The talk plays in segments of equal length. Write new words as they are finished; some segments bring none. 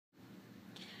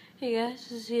Hey guys,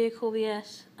 this is Cool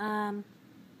BS. No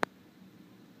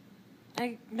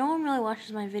one really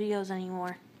watches my videos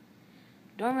anymore.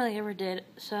 No one really ever did,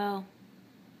 so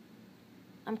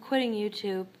I'm quitting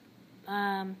YouTube.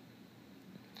 Sorry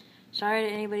to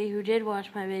anybody who did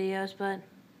watch my videos, but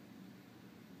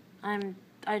I'm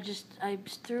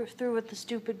through with the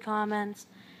stupid comments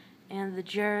and the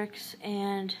jerks,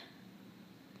 and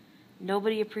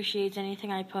nobody appreciates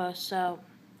anything I post, so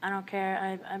I don't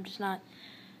care.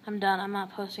 I'm done. I'm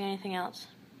not posting anything else.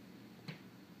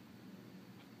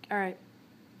 Alright.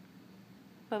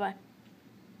 Bye-bye.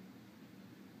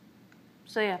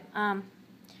 So yeah,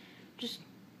 just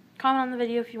comment on the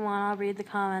video if you want. I'll read the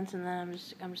comments, and then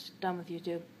I'm just done with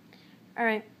YouTube.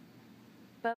 Alright.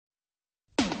 Bye.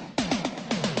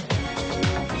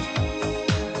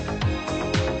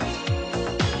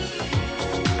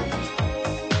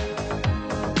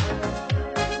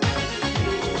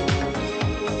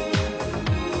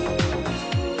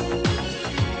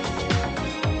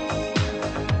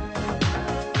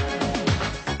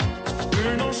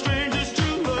 We're no strangers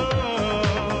to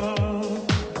love.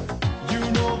 You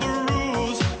know the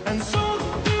rules, and so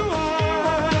do I.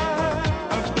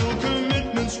 I feel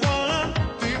commitment's what I'm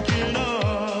thinking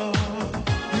of.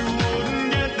 You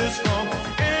wouldn't get this from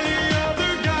any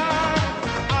other guy.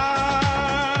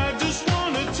 I just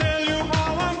wanna tell you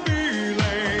how I'm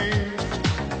feeling.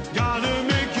 Gotta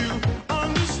make you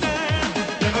understand.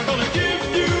 Never gonna give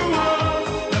you up.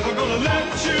 Never gonna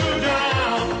let you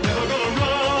down. Never gonna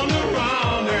run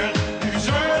around and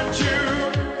desert you.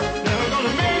 Never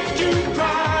gonna make you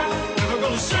cry. Never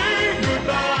gonna say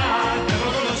goodbye. Never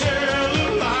gonna tell a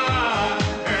lie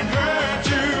and hurt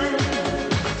you.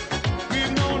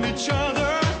 We've known each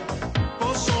other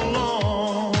for so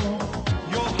long.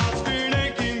 Your heart's been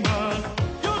aching, but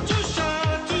you're too shy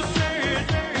to say it.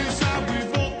 Inside we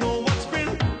both know what's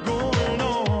been going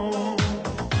on.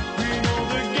 We know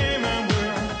the game and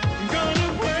we're gonna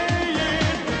play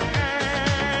it.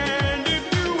 And if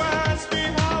you ask me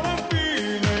how I'm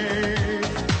feeling,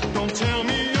 don't tell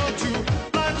me you're too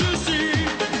blind to see.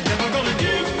 Never gonna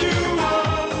give you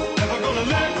up. Never gonna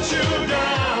let you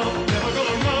down. Never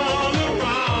gonna run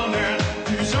around and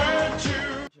desert you.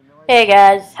 Hey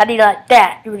guys, how do you like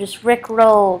that? You were just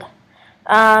rickrolled.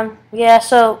 Yeah,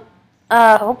 so,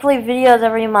 hopefully videos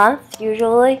every month,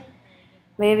 usually.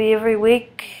 Maybe every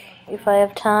week, if I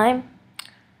have time.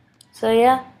 So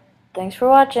yeah, thanks for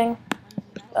watching.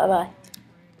 Bye-bye.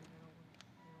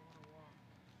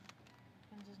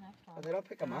 Oh, they don't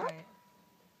pick them up?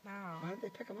 No. Why don't they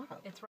pick them up? It's